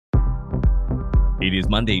It is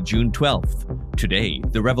Monday, June 12th. Today,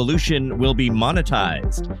 the revolution will be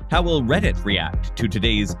monetized. How will Reddit react to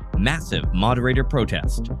today's massive moderator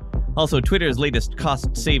protest? Also, Twitter's latest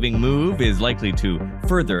cost-saving move is likely to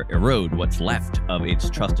further erode what's left of its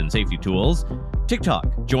trust and safety tools.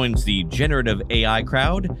 TikTok joins the generative AI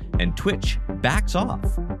crowd, and Twitch backs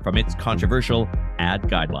off from its controversial ad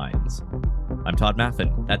guidelines. I'm Todd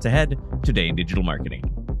Maffin. That's ahead today in digital marketing.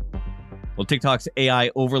 Well, TikTok's AI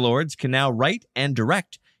overlords can now write and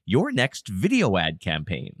direct your next video ad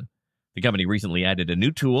campaign. The company recently added a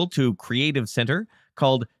new tool to Creative Center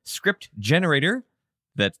called Script Generator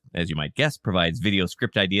that, as you might guess, provides video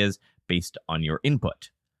script ideas based on your input.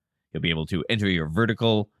 You'll be able to enter your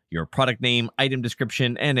vertical, your product name, item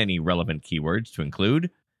description, and any relevant keywords to include.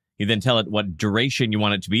 You then tell it what duration you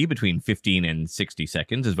want it to be, between 15 and 60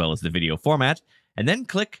 seconds, as well as the video format, and then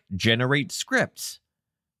click Generate Scripts.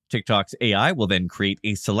 TikTok's AI will then create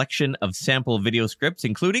a selection of sample video scripts,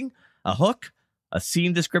 including a hook, a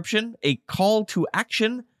scene description, a call to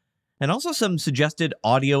action, and also some suggested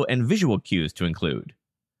audio and visual cues to include.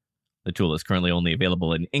 The tool is currently only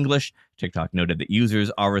available in English. TikTok noted that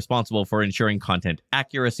users are responsible for ensuring content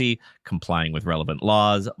accuracy, complying with relevant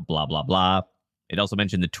laws, blah, blah, blah. It also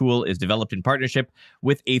mentioned the tool is developed in partnership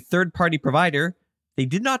with a third-party provider. They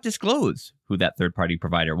did not disclose who that third-party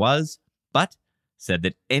provider was, but said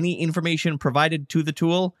that any information provided to the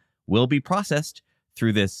tool will be processed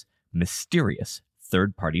through this mysterious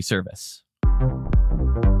third-party service.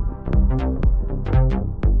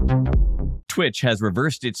 Twitch has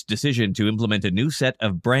reversed its decision to implement a new set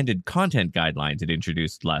of branded content guidelines it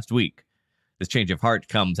introduced last week. This change of heart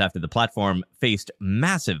comes after the platform faced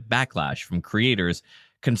massive backlash from creators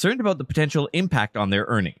concerned about the potential impact on their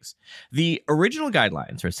earnings. The original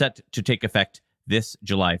guidelines are set to take effect this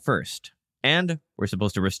July 1st. And we're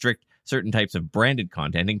supposed to restrict certain types of branded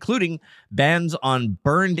content, including bans on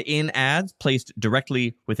burned-in ads placed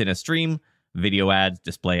directly within a stream, video ads,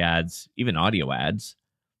 display ads, even audio ads.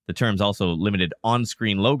 The terms also limited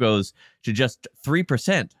on-screen logos to just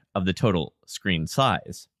 3% of the total screen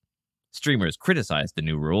size. Streamers criticized the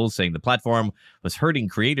new rules, saying the platform was hurting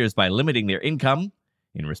creators by limiting their income.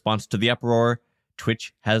 In response to the uproar,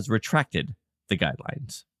 Twitch has retracted the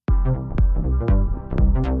guidelines.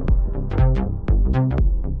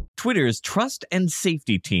 Twitter's trust and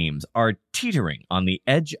safety teams are teetering on the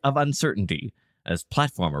edge of uncertainty as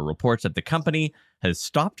Platformer reports that the company has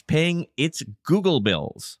stopped paying its Google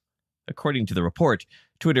bills. According to the report,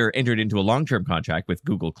 Twitter entered into a long-term contract with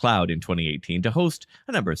Google Cloud in 2018 to host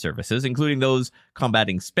a number of services, including those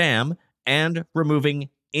combating spam and removing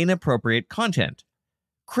inappropriate content.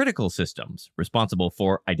 Critical systems responsible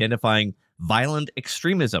for identifying violent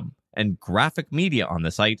extremism and graphic media on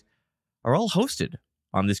the site are all hosted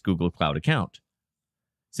on this Google Cloud account.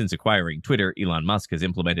 Since acquiring Twitter, Elon Musk has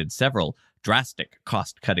implemented several drastic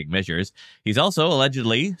cost-cutting measures. He's also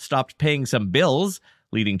allegedly stopped paying some bills,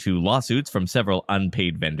 leading to lawsuits from several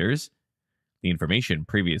unpaid vendors. The information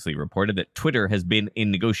previously reported that Twitter has been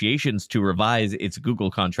in negotiations to revise its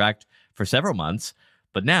Google contract for several months,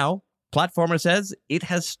 but now Platformer says it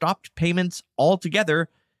has stopped payments altogether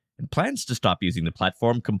and plans to stop using the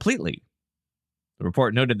platform completely. The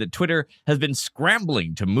report noted that Twitter has been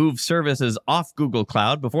scrambling to move services off Google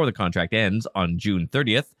Cloud before the contract ends on June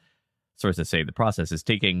 30th. Sources say the process is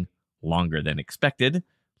taking longer than expected,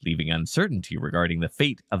 leaving uncertainty regarding the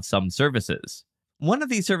fate of some services. One of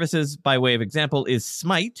these services, by way of example, is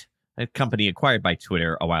Smite, a company acquired by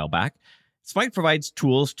Twitter a while back. Smite provides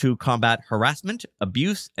tools to combat harassment,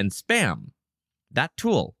 abuse, and spam. That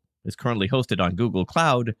tool is currently hosted on Google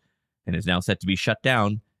Cloud and is now set to be shut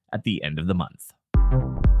down at the end of the month.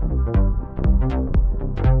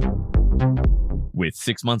 With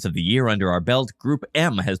 6 months of the year under our belt, Group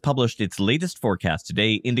M has published its latest forecast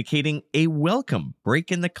today, indicating a welcome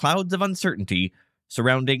break in the clouds of uncertainty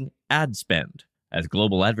surrounding ad spend, as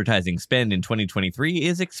global advertising spend in 2023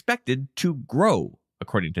 is expected to grow,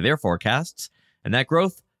 according to their forecasts, and that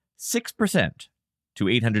growth 6% to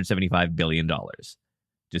 $875 billion.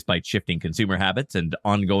 Despite shifting consumer habits and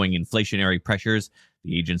ongoing inflationary pressures,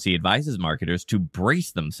 the agency advises marketers to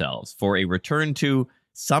brace themselves for a return to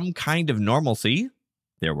some kind of normalcy,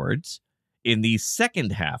 their words, in the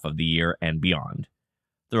second half of the year and beyond.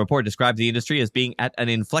 The report describes the industry as being at an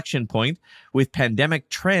inflection point, with pandemic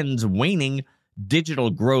trends waning, digital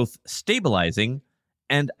growth stabilizing,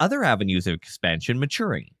 and other avenues of expansion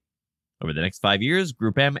maturing. Over the next 5 years,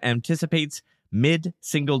 Group M anticipates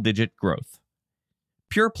mid-single-digit growth.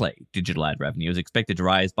 Pure play digital ad revenue is expected to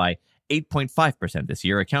rise by 8.5% this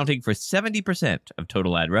year, accounting for 70% of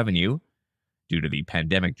total ad revenue. Due to the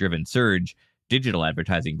pandemic-driven surge, digital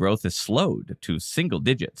advertising growth has slowed to single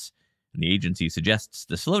digits, and the agency suggests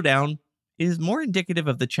the slowdown is more indicative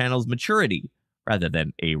of the channel's maturity rather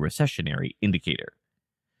than a recessionary indicator.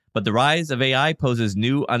 But the rise of AI poses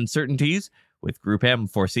new uncertainties, with Group M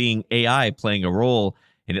foreseeing AI playing a role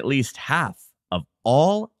in at least half of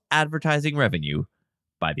all advertising revenue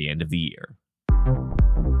by the end of the year.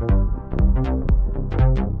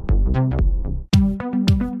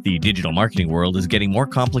 The digital marketing world is getting more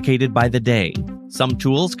complicated by the day. Some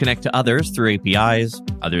tools connect to others through APIs,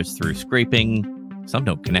 others through scraping. Some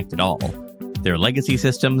don't connect at all. There are legacy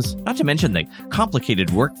systems, not to mention the complicated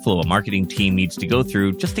workflow a marketing team needs to go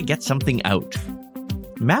through just to get something out.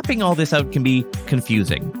 Mapping all this out can be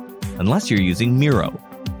confusing, unless you're using Miro.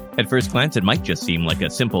 At first glance, it might just seem like a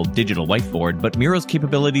simple digital whiteboard, but Miro's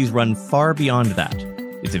capabilities run far beyond that.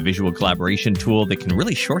 It's a visual collaboration tool that can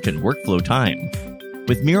really shorten workflow time.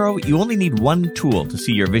 With Miro, you only need one tool to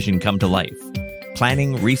see your vision come to life.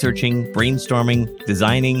 Planning, researching, brainstorming,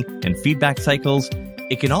 designing, and feedback cycles,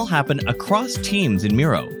 it can all happen across teams in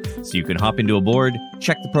Miro, so you can hop into a board,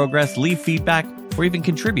 check the progress, leave feedback, or even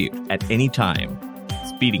contribute at any time.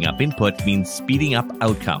 Speeding up input means speeding up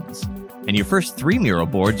outcomes. And your first 3 Miro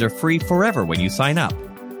boards are free forever when you sign up.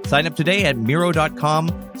 Sign up today at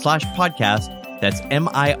Miro.com/podcast. That's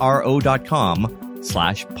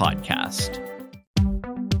MIRO.com/podcast.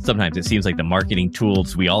 Sometimes it seems like the marketing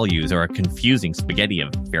tools we all use are a confusing spaghetti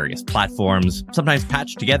of various platforms, sometimes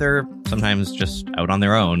patched together, sometimes just out on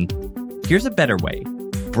their own. Here's a better way.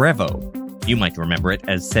 Brevo. You might remember it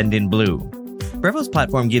as Send in Blue. Brevo's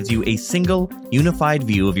platform gives you a single, unified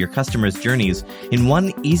view of your customers' journeys in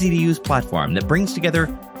one easy-to-use platform that brings together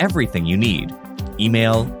everything you need.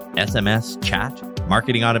 Email, SMS, chat,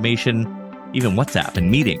 marketing automation, even WhatsApp and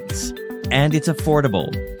meetings. And it's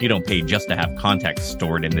affordable. You don't pay just to have contacts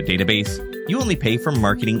stored in the database. You only pay for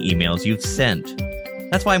marketing emails you've sent.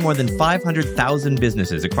 That's why more than 500,000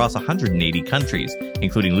 businesses across 180 countries,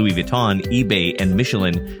 including Louis Vuitton, eBay, and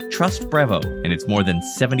Michelin, trust Brevo and its more than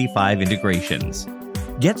 75 integrations.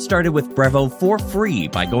 Get started with Brevo for free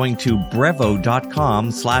by going to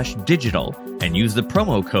brevo.com/digital and use the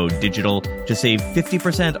promo code DIGITAL to save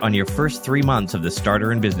 50% on your first 3 months of the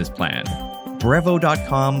starter and business plan.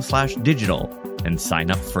 brevo.com/digital and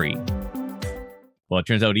sign up free. Well, it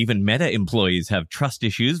turns out even Meta employees have trust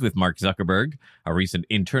issues with Mark Zuckerberg. A recent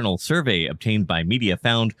internal survey obtained by media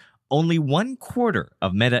found only 1/4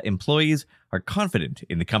 of Meta employees are confident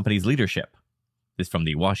in the company's leadership. This from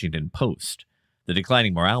the Washington Post. The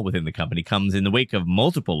declining morale within the company comes in the wake of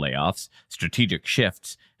multiple layoffs, strategic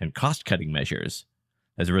shifts, and cost-cutting measures.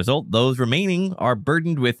 As a result, those remaining are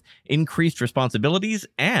burdened with increased responsibilities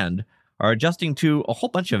and are adjusting to a whole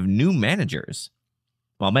bunch of new managers.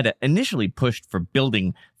 While Meta initially pushed for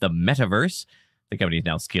building the metaverse, the company has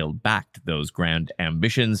now scaled back those grand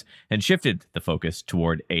ambitions and shifted the focus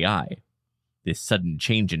toward AI. This sudden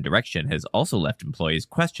change in direction has also left employees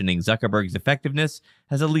questioning Zuckerberg's effectiveness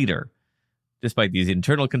as a leader. Despite these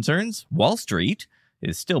internal concerns, Wall Street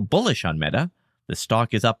is still bullish on Meta. The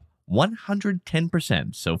stock is up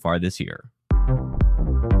 110% so far this year.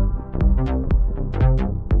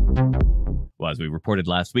 Well, as we reported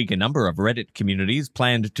last week, a number of Reddit communities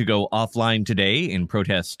planned to go offline today in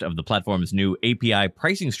protest of the platform's new API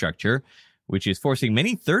pricing structure, which is forcing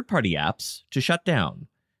many third-party apps to shut down.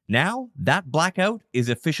 Now, that blackout is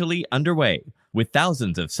officially underway, with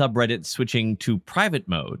thousands of subreddits switching to private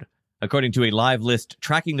mode. According to a live list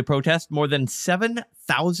tracking the protest, more than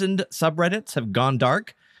 7,000 subreddits have gone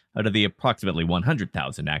dark out of the approximately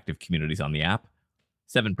 100,000 active communities on the app.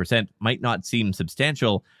 7% might not seem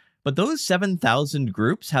substantial, but those 7,000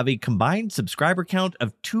 groups have a combined subscriber count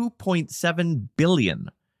of 2.7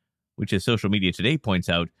 billion, which, as Social Media Today points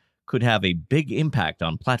out, could have a big impact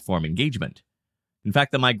on platform engagement. In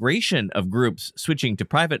fact, the migration of groups switching to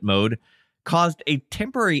private mode caused a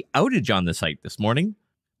temporary outage on the site this morning.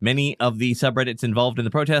 Many of the subreddits involved in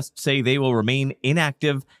the protest say they will remain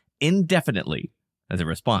inactive indefinitely as a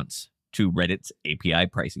response to Reddit's API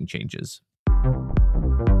pricing changes.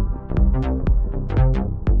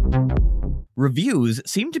 Reviews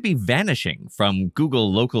seem to be vanishing from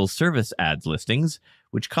Google local service ads listings,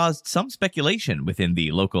 which caused some speculation within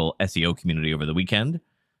the local SEO community over the weekend.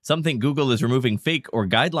 Some think Google is removing fake or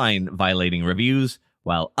guideline-violating reviews,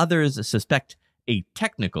 while others suspect a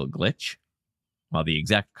technical glitch. While the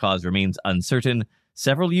exact cause remains uncertain,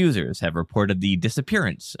 several users have reported the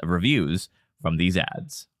disappearance of reviews from these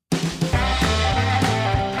ads.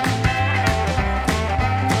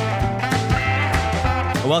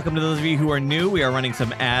 Welcome to those of you who are new. We are running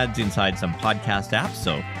some ads inside some podcast apps,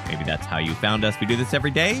 so maybe that's how you found us. We do this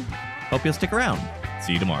every day. Hope you'll stick around.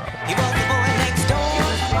 See you tomorrow.